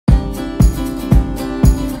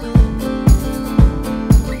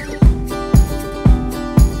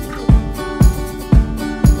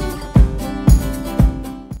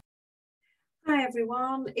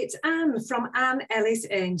everyone, it's Anne from Anne Ellis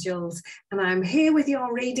Angels, and I'm here with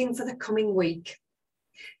your reading for the coming week.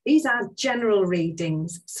 These are general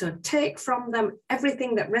readings, so take from them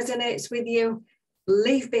everything that resonates with you,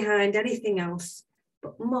 leave behind anything else,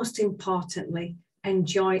 but most importantly,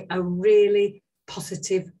 enjoy a really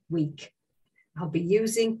positive week. I'll be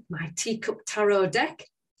using my Teacup Tarot deck,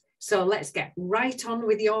 so let's get right on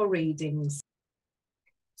with your readings.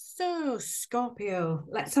 So, Scorpio,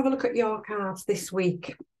 let's have a look at your cards this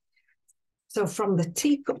week. So, from the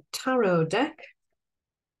Teacup Tarot deck,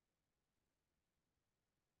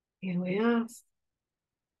 here we are.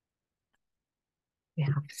 We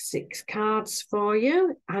have 6 cards for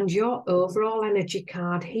you, and your overall energy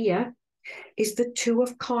card here is the 2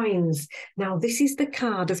 of Coins. Now, this is the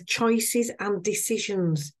card of choices and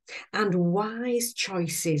decisions, and wise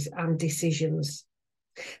choices and decisions.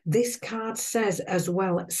 This card says as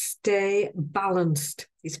well, stay balanced.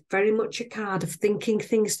 It's very much a card of thinking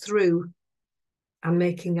things through and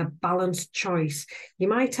making a balanced choice. You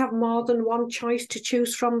might have more than one choice to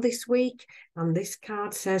choose from this week, and this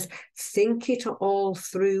card says, think it all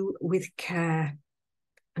through with care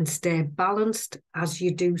and stay balanced as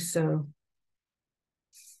you do so.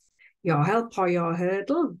 Your help or your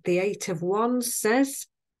hurdle, the 8 of Wands says,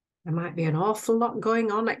 there might be an awful lot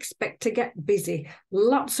going on. Expect to get busy.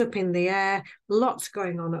 Lots up in the air, lots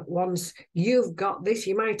going on at once. You've got this.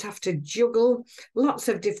 You might have to juggle lots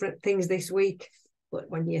of different things this week.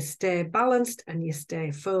 But when you stay balanced and you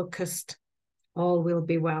stay focused, all will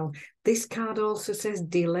be well. This card also says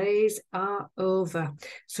delays are over.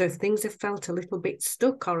 So if things have felt a little bit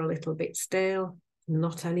stuck or a little bit stale,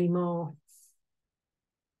 not anymore.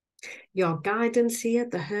 Your guidance here,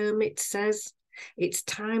 the Hermit, says, it's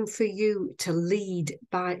time for you to lead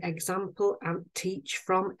by example and teach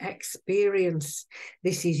from experience.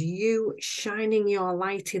 This is you shining your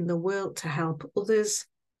light in the world to help others,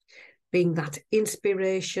 being that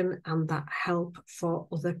inspiration and that help for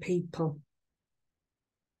other people.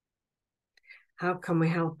 How can we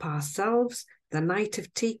help ourselves? The Knight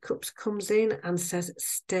of Teacups comes in and says,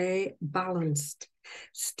 stay balanced.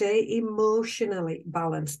 Stay emotionally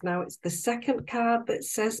balanced. Now, it's the second card that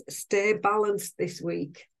says stay balanced this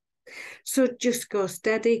week. So just go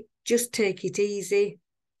steady, just take it easy.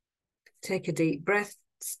 Take a deep breath,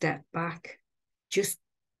 step back. Just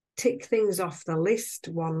tick things off the list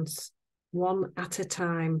once, one at a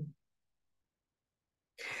time.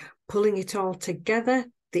 Pulling it all together,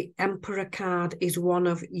 the Emperor card is one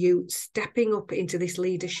of you stepping up into this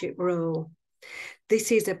leadership role.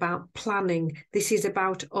 This is about planning. This is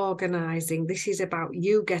about organising. This is about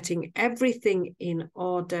you getting everything in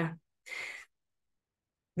order.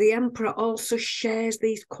 The Emperor also shares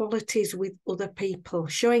these qualities with other people,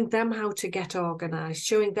 showing them how to get organised,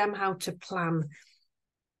 showing them how to plan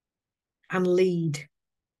and lead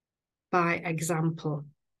by example.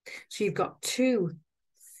 So you've got 2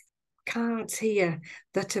 cards here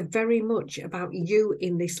that are very much about you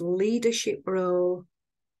in this leadership role,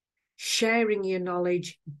 sharing your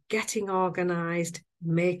knowledge, getting organised,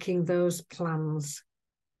 making those plans.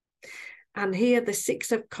 And here the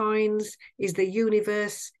 6 of Coins is the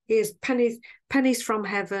universe. Here's pennies from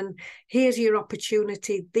heaven. Here's your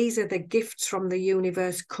opportunity. These are the gifts from the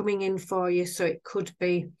universe coming in for you. So it could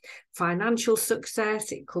be financial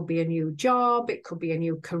success. It could be a new job. It could be a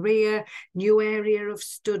new career, new area of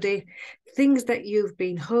study, things that you've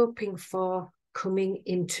been hoping for coming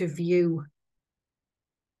into view.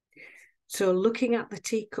 So looking at the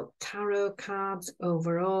Teacup Tarot cards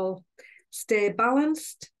overall, stay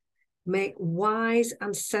balanced, make wise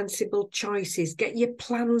and sensible choices, get your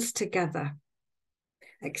plans together,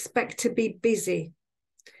 expect to be busy,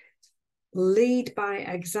 lead by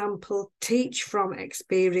example, teach from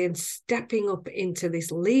experience, stepping up into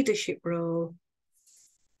this leadership role.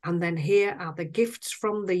 And then here are the gifts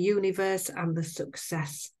from the universe and the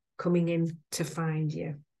success coming in to find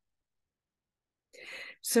you.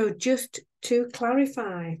 So just to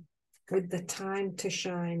clarify with the Time to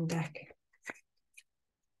Shine deck.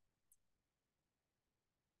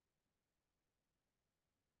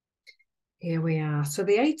 Here we are. So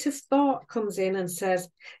the 8 of Thought comes in and says,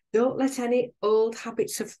 don't let any old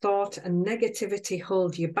habits of thought and negativity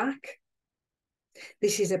hold you back.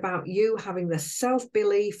 This is about you having the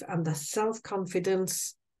self-belief and the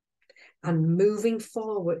self-confidence and moving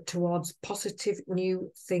forward towards positive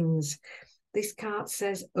new things. This card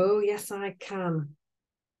says, oh, yes, I can.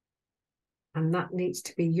 And that needs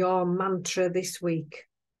to be your mantra this week.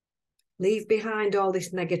 Leave behind all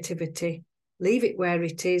this negativity. Leave it where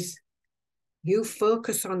it is. You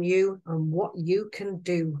focus on you and what you can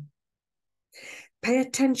do. Pay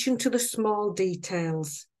attention to the small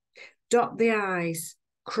details. Dot the I's,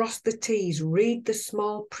 cross the T's, read the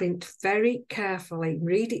small print very carefully,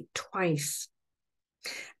 read it twice,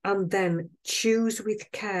 and then choose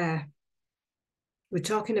with care. We're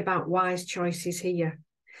talking about wise choices here.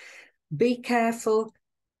 Be careful,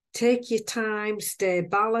 take your time, stay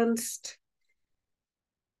balanced.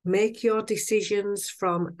 Make your decisions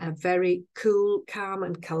from a very cool, calm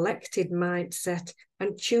and collected mindset,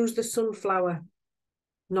 and choose the sunflower,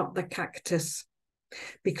 not the cactus,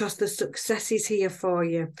 because the success is here for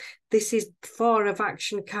you. This is 4 of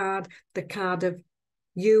Action card, the card of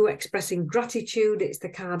you expressing gratitude. It's the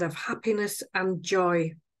card of happiness and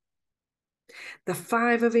joy. The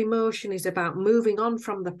 5 of Emotion is about moving on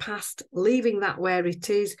from the past, leaving that where it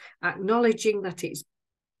is, acknowledging that it's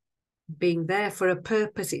being there for a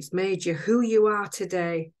purpose. It's made you who you are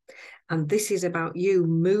today. And this is about you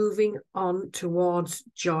moving on towards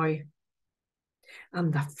joy.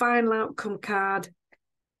 And the final outcome card,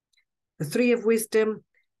 the 3 of Wisdom,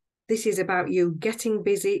 this is about you getting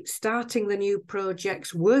busy, starting the new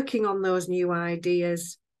projects, working on those new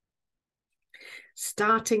ideas,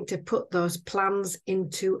 starting to put those plans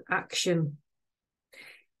into action.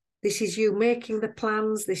 This is you making the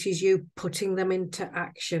plans. This is you putting them into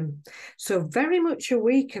action. So very much a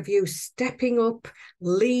week of you stepping up,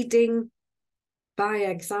 leading by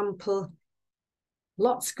example.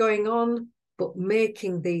 Lots going on, but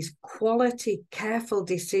making these quality, careful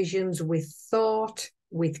decisions with thought,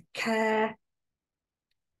 with care,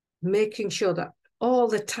 making sure that all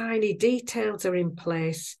the tiny details are in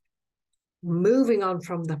place, moving on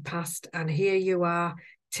from the past. And here you are,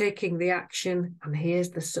 taking the action, and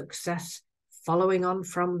here's the success following on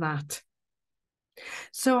from that.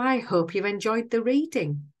 So I hope you've enjoyed the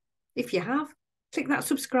reading. If you have, click that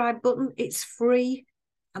subscribe button. It's free,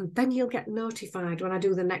 and then you'll get notified when I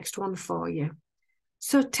do the next one for you.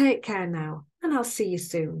 So take care now, and I'll see you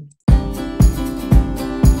soon.